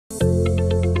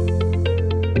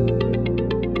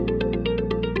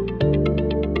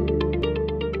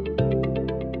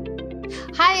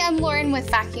Lauren with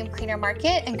Vacuum Cleaner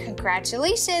Market, and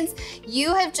congratulations,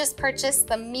 you have just purchased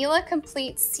the Miele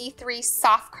Complete C3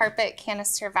 Soft Carpet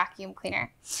Canister Vacuum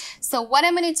Cleaner. So what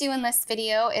I'm going to do in this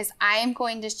video is I am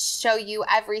going to show you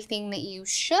everything that you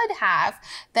should have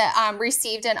that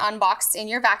received and unboxed in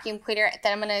your vacuum cleaner.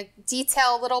 Then I'm going to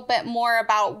detail a little bit more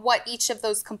about what each of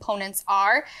those components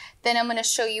are. Then I'm going to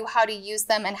show you how to use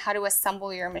them and how to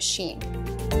assemble your machine.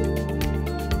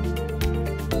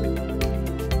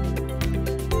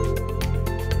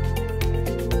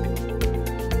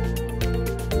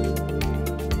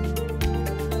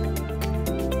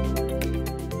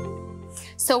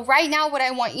 So right now what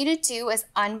I want you to do is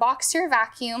unbox your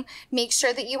vacuum, make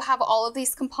sure that you have all of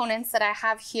these components that I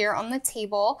have here on the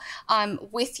table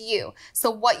with you.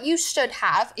 So what you should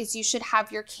have is you should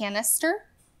have your canister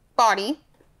body,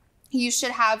 you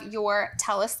should have your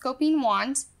telescoping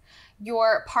wand,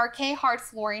 your parquet hard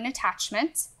flooring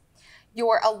attachment,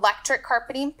 your electric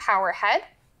carpeting power head,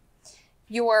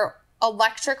 your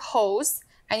electric hose,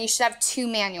 and you should have two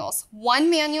manuals. One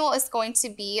manual is going to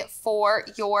be for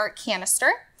your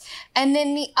canister, and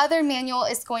then the other manual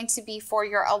is going to be for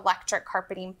your electric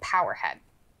carpeting power head.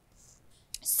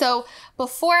 So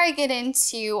before I get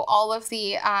into all of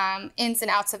the ins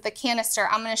and outs of the canister,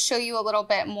 I'm going to show you a little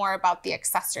bit more about the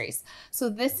accessories. So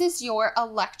this is your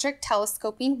electric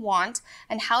telescoping wand,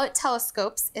 and how it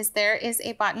telescopes is there is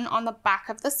a button on the back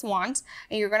of this wand,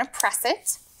 and you're going to press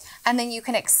it. And then you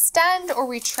can extend or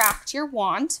retract your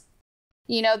wand.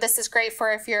 You know, this is great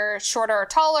for if you're shorter or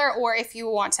taller, or if you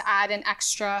want to add an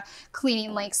extra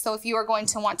cleaning length. So if you are going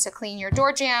to want to clean your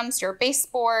door jambs, your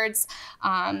baseboards,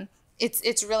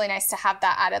 it's really nice to have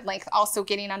that added length. Also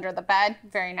getting under the bed,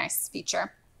 very nice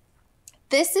feature.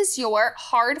 This is your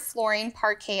hard flooring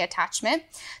parquet attachment.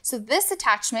 So this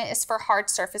attachment is for hard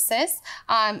surfaces.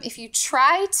 If you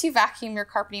try to vacuum your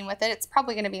carpeting with it, it's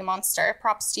probably going to be a monster.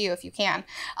 Props to you if you can.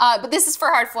 But this is for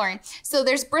hard flooring. So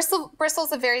there's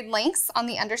bristles of varied lengths on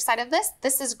the underside of this.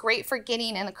 This is great for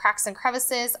getting in the cracks and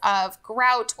crevices of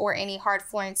grout or any hard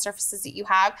flooring surfaces that you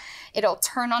have. It'll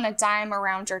turn on a dime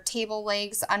around your table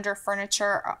legs, under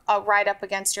furniture, right up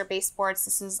against your baseboards.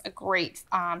 This is a great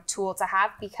tool to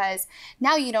have because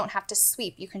now you don't have to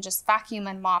sweep. You can just vacuum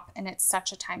and mop, and it's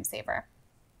such a time saver.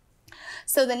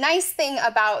 So the nice thing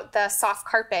about the soft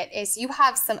carpet is you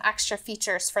have some extra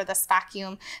features for this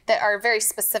vacuum that are very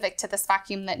specific to this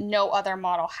vacuum that no other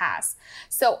model has.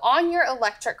 So on your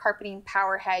electric carpeting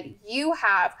power head, you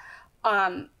have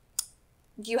 5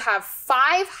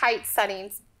 height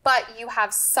settings, but you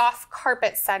have soft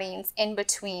carpet settings in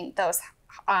between those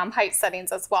height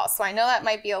settings as well. So I know that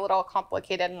might be a little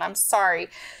complicated, and I'm sorry.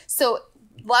 So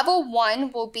level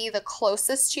 1 will be the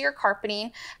closest to your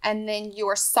carpeting, and then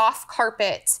your soft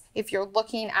carpet, if you're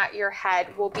looking at your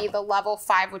head, will be the level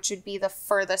 5, which would be the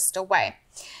furthest away.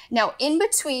 Now, in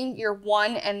between your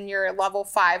 1 and your level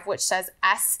 5, which says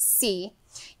SC,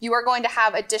 you are going to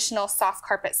have additional soft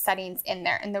carpet settings in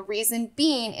there. And the reason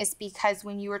being is because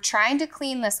when you are trying to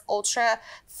clean this ultra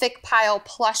thick pile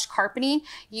plush carpeting,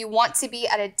 you want to be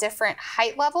at a different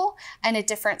height level and a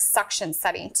different suction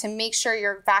setting to make sure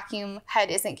your vacuum head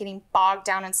isn't getting bogged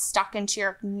down and stuck into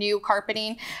your new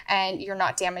carpeting and you're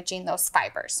not damaging those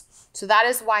fibers. So that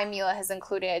is why Miele has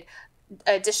included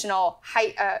additional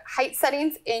height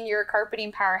settings in your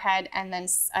carpeting power head, and then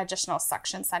additional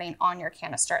suction setting on your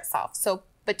canister itself. So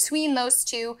between those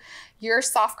two, your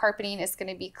soft carpeting is going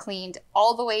to be cleaned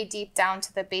all the way deep down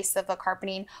to the base of the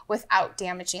carpeting without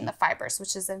damaging the fibers,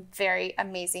 which is a very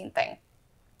amazing thing.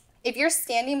 If you're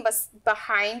standing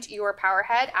behind your power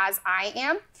head, as I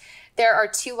am, there are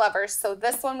 2 levers. So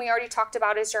this one we already talked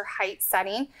about is your height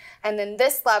setting. And then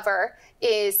this lever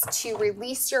is to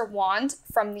release your wand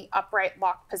from the upright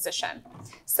lock position.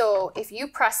 So if you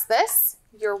press this,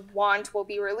 your wand will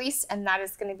be released, and that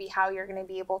is going to be how you're going to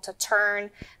be able to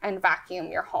turn and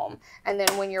vacuum your home. And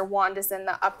then when your wand is in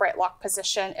the upright lock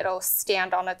position, it'll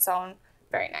stand on its own.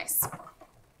 Very nice.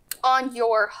 On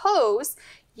your hose,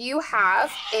 you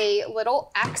have a little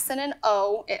X and an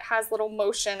O. It has little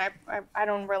motion. I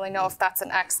don't really know if that's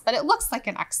an X, but it looks like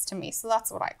an X to me, so that's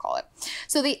what I call it.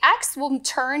 So the X will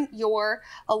turn your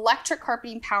electric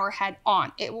carpeting power head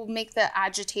on. It will make the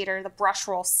agitator, the brush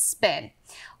roll, spin.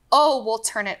 O will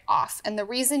turn it off. And the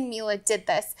reason Miele did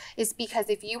this is because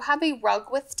if you have a rug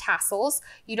with tassels,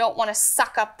 you don't want to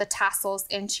suck up the tassels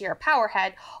into your power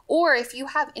head. Or if you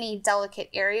have any delicate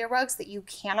area rugs that you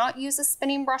cannot use a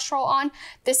spinning brush roll on,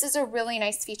 this is a really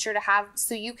nice feature to have,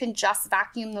 so you can just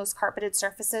vacuum those carpeted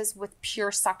surfaces with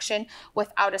pure suction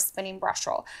without a spinning brush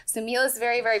roll. So Miele is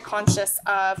very, very conscious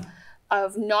of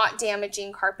of not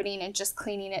damaging carpeting and just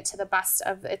cleaning it to the best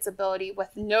of its ability with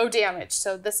no damage.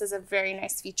 So this is a very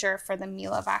nice feature for the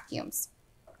Miele vacuums.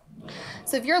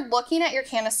 So if you're looking at your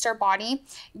canister body,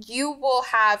 you will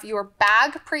have your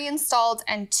bag pre-installed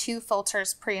and 2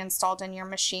 filters pre-installed in your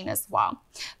machine as well.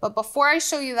 But before I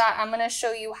show you that, I'm going to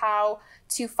show you how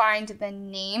to find the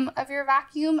name of your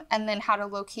vacuum and then how to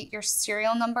locate your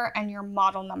serial number and your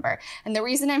model number. And the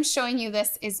reason I'm showing you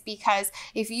this is because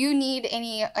if you need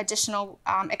any additional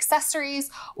accessories,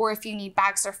 or if you need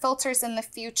bags or filters in the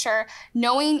future,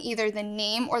 knowing either the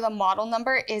name or the model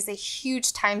number is a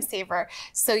huge time saver.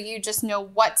 So you just know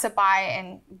what to buy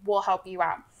and will help you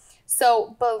out.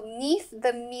 So beneath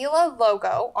the Miele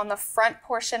logo on the front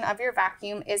portion of your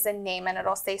vacuum is a name, and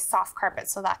it'll say Soft Carpet.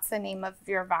 So that's the name of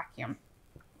your vacuum.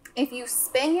 If you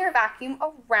spin your vacuum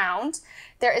around,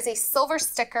 there is a silver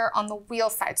sticker on the wheel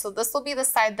side. So this will be the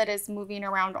side that is moving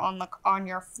around on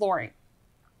your flooring.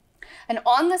 And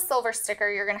on the silver sticker,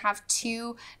 you're going to have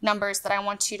 2 numbers that I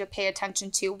want you to pay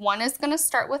attention to. One is going to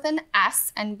start with an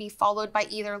S and be followed by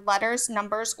either letters,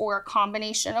 numbers, or a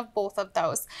combination of both of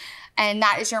those. And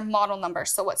that is your model number.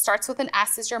 So what starts with an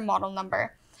S is your model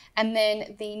number. And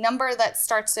then the number that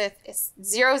starts with is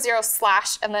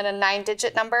 00/ and then a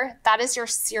 9-digit number. That is your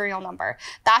serial number.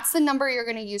 That's the number you're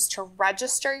going to use to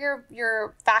register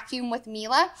your vacuum with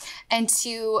Miele and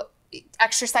to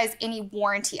exercise any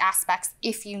warranty aspects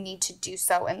if you need to do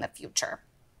so in the future.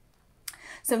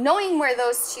 So knowing where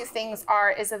those 2 things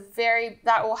are is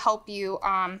that will help you.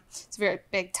 It's a very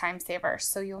big time saver.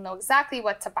 So you'll know exactly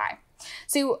what to buy.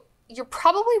 So you're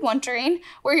probably wondering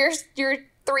where your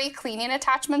 3 cleaning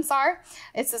attachments are.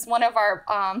 This is one of our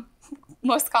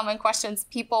most common questions.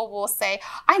 People will say,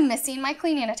 I'm missing my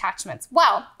cleaning attachments.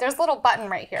 Well, there's a little button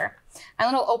right here,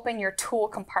 and it'll open your tool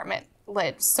compartment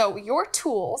lid. So your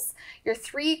tools, your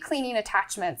 3 cleaning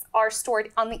attachments, are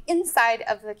stored on the inside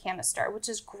of the canister, which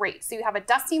is great. So you have a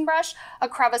dusting brush, a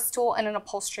crevice tool, and an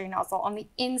upholstery nozzle on the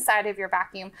inside of your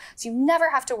vacuum. So you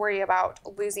never have to worry about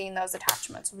losing those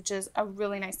attachments, which is a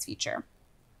really nice feature.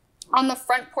 On the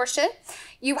front portion,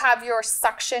 you have your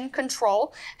suction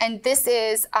control, and this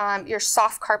is your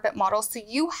soft carpet model. So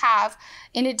you have,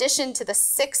 in addition to the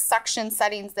 6 suction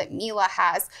settings that Miele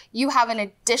has, you have an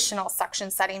additional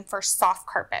suction setting for soft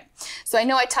carpet. So I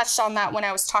know I touched on that when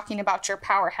I was talking about your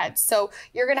power head. So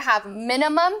you're going to have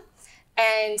minimum,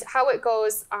 and how it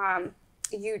goes,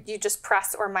 you just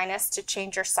press or minus to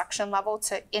change your suction level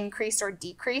to increase or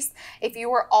decrease. If you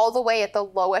were all the way at the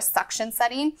lowest suction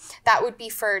setting, that would be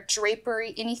for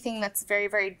drapery, anything that's very,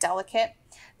 very delicate.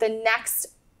 The next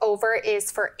over is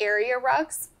for area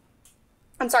rugs.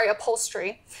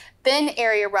 Upholstery. Then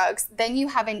area rugs. Then you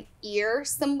have an ear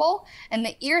symbol, and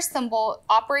the ear symbol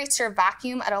operates your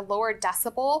vacuum at a lower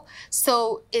decibel.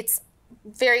 So it's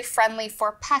very friendly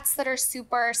for pets that are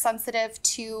super sensitive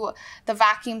to the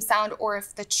vacuum sound, or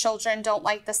if the children don't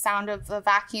like the sound of the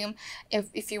vacuum,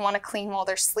 if you want to clean while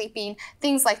they're sleeping,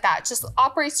 things like that. Just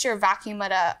operates your vacuum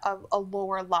at a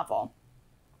lower level.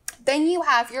 Then you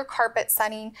have your carpet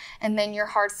setting, and then your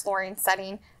hard flooring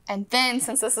setting. And then,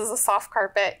 since this is a soft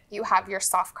carpet, you have your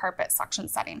soft carpet suction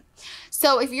setting.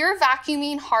 So if you're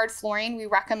vacuuming hard flooring, we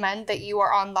recommend that you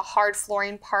are on the hard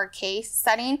flooring parquet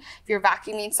setting. If you're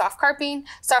vacuuming soft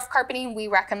carpeting, we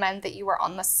recommend that you are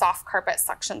on the soft carpet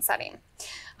suction setting.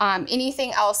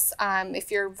 Anything else,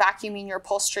 if you're vacuuming your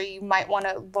upholstery, you might want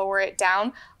to lower it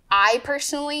down. I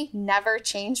personally never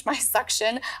change my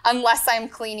suction unless I'm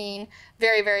cleaning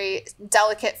very, very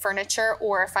delicate furniture,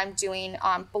 or if I'm doing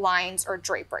blinds or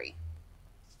drapery.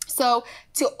 So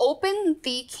to open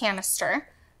the canister,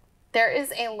 there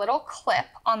is a little clip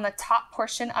on the top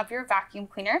portion of your vacuum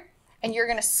cleaner, and you're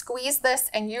going to squeeze this,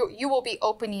 and you will be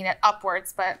opening it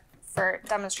upwards, but for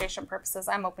demonstration purposes,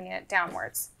 I'm opening it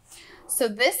downwards. So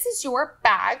this is your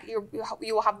bag. You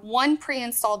will have 1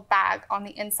 pre-installed bag on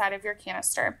the inside of your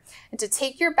canister. And to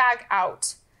take your bag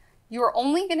out, you are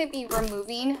only going to be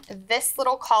removing this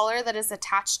little collar that is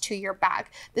attached to your bag.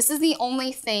 This is the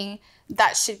only thing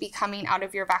that should be coming out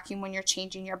of your vacuum when you're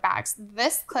changing your bags.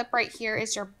 This clip right here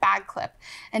is your bag clip.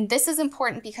 And this is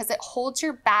important because it holds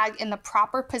your bag in the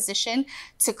proper position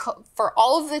for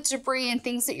all of the debris and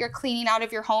things that you're cleaning out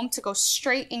of your home to go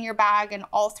straight in your bag and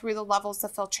all through the levels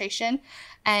of filtration,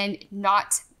 and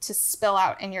not to spill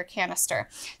out in your canister.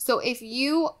 So if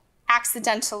you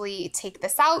accidentally take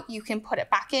this out, you can put it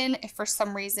back in. If for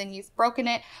some reason you've broken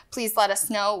it, please let us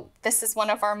know. This is one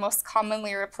of our most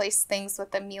commonly replaced things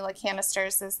with the Miele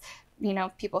canisters is,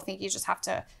 people think you just have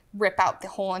to rip out the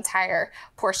whole entire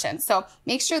portion. So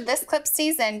make sure this clip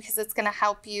stays in because it's going to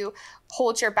help you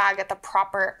hold your bag at the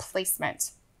proper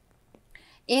placement.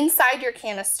 Inside your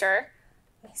canister,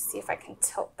 let me see if I can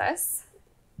tilt this.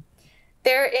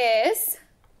 There is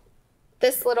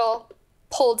this little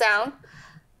pull down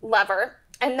lever,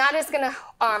 and that is going to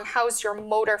house your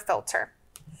motor filter.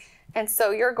 And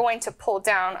so you're going to pull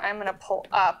down, I'm going to pull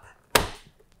up.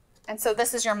 And so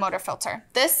this is your motor filter.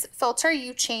 This filter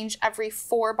you change every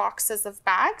 4 boxes of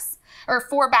bags, or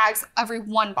 4 bags every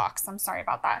 1 box. I'm sorry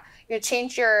about that. You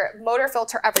change your motor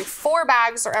filter every 4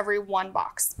 bags or every 1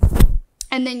 box.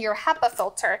 And then your HEPA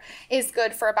filter is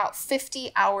good for about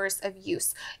 50 hours of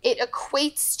use. It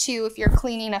equates to, if you're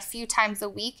cleaning a few times a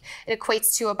week, it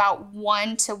equates to about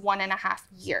 1 to 1.5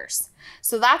 years.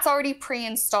 So that's already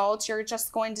pre-installed. You're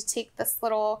just going to take this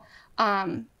little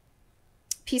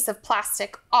piece of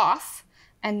plastic off,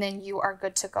 and then you are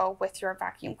good to go with your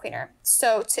vacuum cleaner.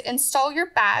 So to install your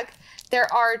bag,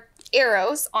 there are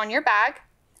arrows on your bag,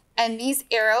 and these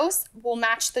arrows will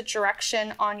match the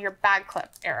direction on your bag clip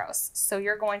arrows. So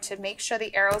you're going to make sure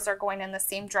the arrows are going in the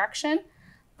same direction.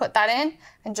 Put that in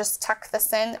and just tuck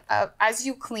this in. As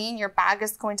you clean, your bag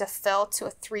is going to fill to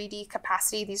a 3D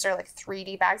capacity. These are like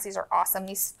 3D bags. These are awesome.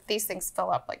 These things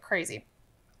fill up like crazy.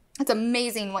 It's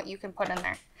amazing what you can put in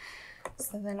there.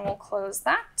 So then we'll close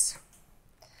that.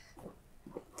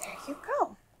 There you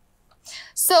go.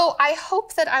 So I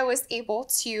hope that I was able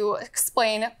to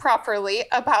explain properly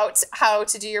about how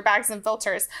to do your bags and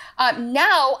filters.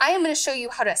 Now I am going to show you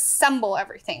how to assemble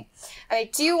everything. And I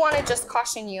do want to just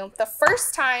caution you, the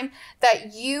first time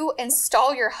that you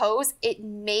install your hose, it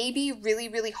may be really,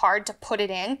 really hard to put it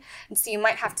in. And so you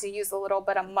might have to use a little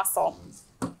bit of muscle.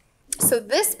 So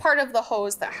this part of the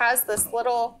hose that has this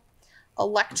little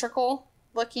electrical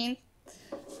looking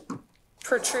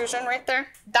protrusion right there,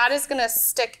 that is going to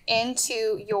stick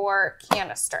into your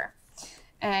canister,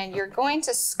 and you're going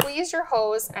to squeeze your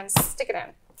hose and stick it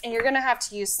in, and you're going to have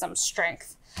to use some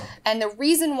strength. And the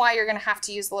reason why you're going to have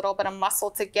to use a little bit of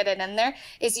muscle to get it in there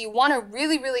is you want a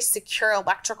really, really secure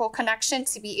electrical connection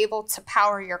to be able to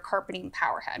power your carpeting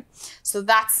power head. So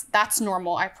that's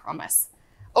normal, I promise.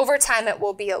 Over time, it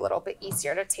will be a little bit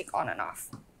easier to take on and off.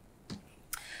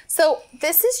 So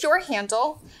this is your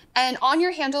handle, and on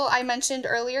your handle, I mentioned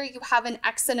earlier, you have an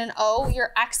X and an O.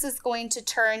 Your X is going to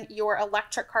turn your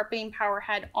electric carpeting power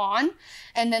head on,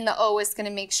 and then the O is going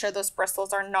to make sure those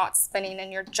bristles are not spinning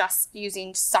and you're just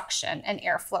using suction and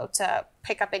airflow to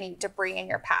pick up any debris in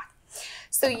your path.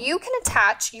 So you can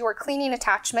attach your cleaning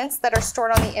attachments that are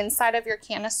stored on the inside of your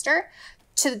canister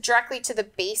directly to the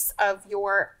base of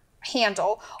your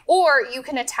handle, or you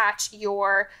can attach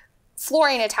your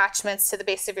flooring attachments to the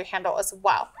base of your handle as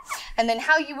well. And then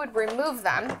how you would remove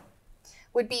them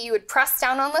would be you would press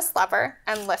down on this lever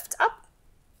and lift up,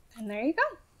 and there you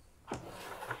go.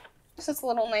 This is a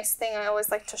little nice thing I always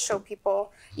like to show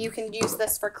people. You can use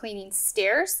this for cleaning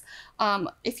stairs.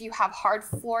 If you have hard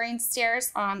flooring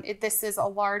stairs, this is a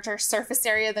larger surface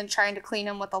area than trying to clean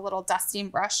them with a little dusting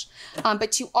brush.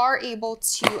 But you are able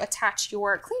to attach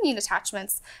your cleaning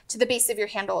attachments to the base of your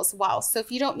handle as well. So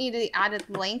if you don't need the added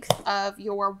length of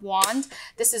your wand,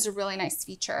 this is a really nice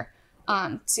feature.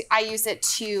 I use it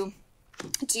to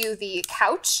do the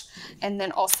couch and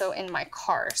then also in my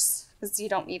cars, because you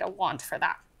don't need a wand for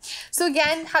that. So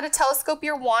again, how to telescope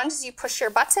your wand is you push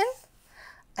your button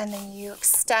and then you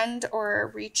extend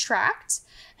or retract.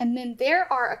 And then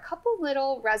there are a couple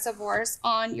little reservoirs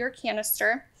on your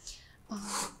canister.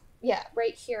 Yeah,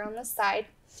 right here on the side.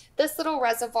 This little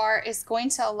reservoir is going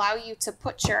to allow you to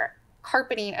put your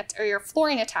carpeting or your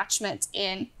flooring attachment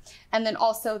in. And then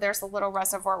also there's a little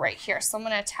reservoir right here. So I'm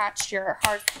going to attach your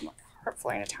hard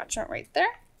flooring attachment right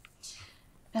there.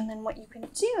 And then what you can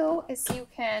do is you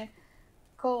can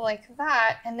go like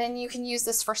that, and then you can use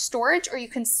this for storage, or you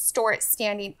can store it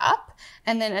standing up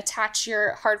and then attach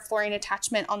your hard flooring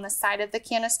attachment on the side of the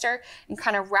canister and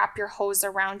kind of wrap your hose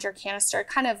around your canister. It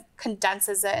kind of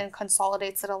condenses it and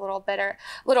consolidates it a little better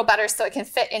so it can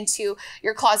fit into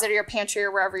your closet or your pantry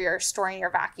or wherever you're storing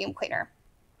your vacuum cleaner.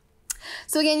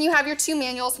 So again, you have your 2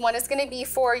 manuals. One is going to be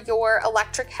for your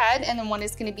electric head, and then one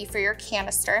is going to be for your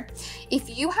canister. If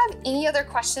you have any other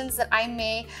questions that I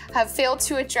may have failed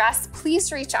to address,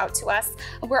 please reach out to us.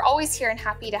 We're always here and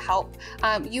happy to help.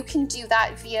 You can do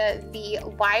that via the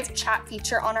live chat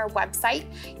feature on our website.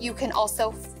 You can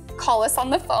also call us on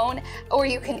the phone, or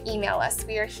you can email us.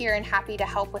 We are here and happy to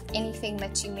help with anything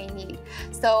that you may need.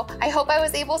 So I hope I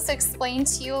was able to explain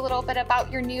to you a little bit about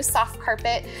your new soft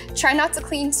carpet. Try not to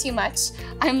clean too much.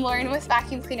 I'm Lauren with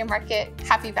Vacuum Cleaner Market.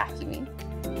 Happy vacuuming.